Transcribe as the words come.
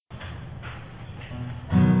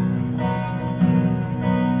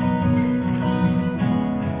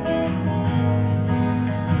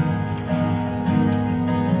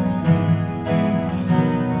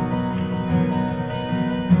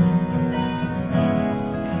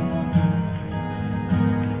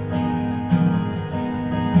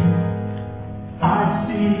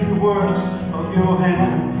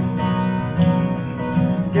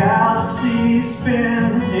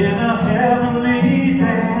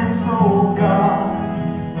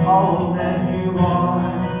all that you are,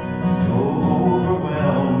 so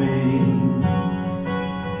overwhelming.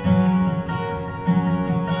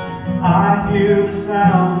 I hear the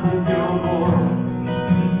sound of your voice,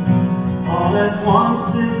 all at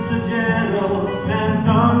once it's a gentle and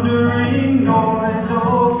thundering noise.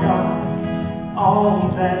 Oh God,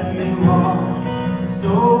 all that you are,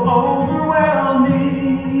 so overwhelming.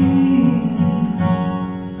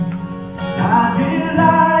 I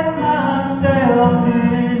delight myself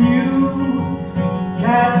in you,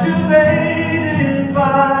 captivated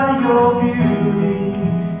by your beauty.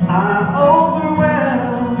 I'm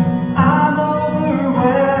overwhelmed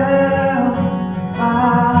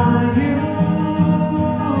by you.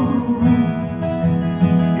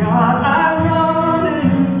 God, I run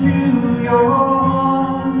into your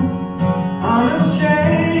arms,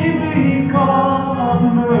 unashamed because of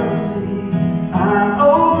mercy. I'm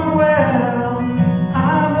overwhelmed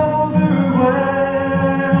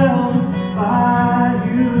by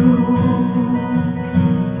you.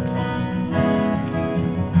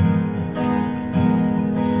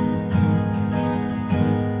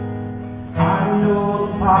 I know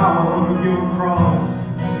the power of your cross,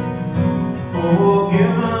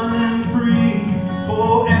 forgiven and free,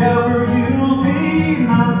 forever you'll be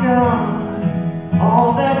my God. All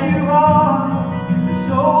that you are,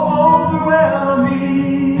 so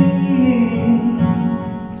overwhelming.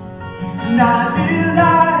 And I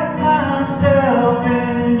delight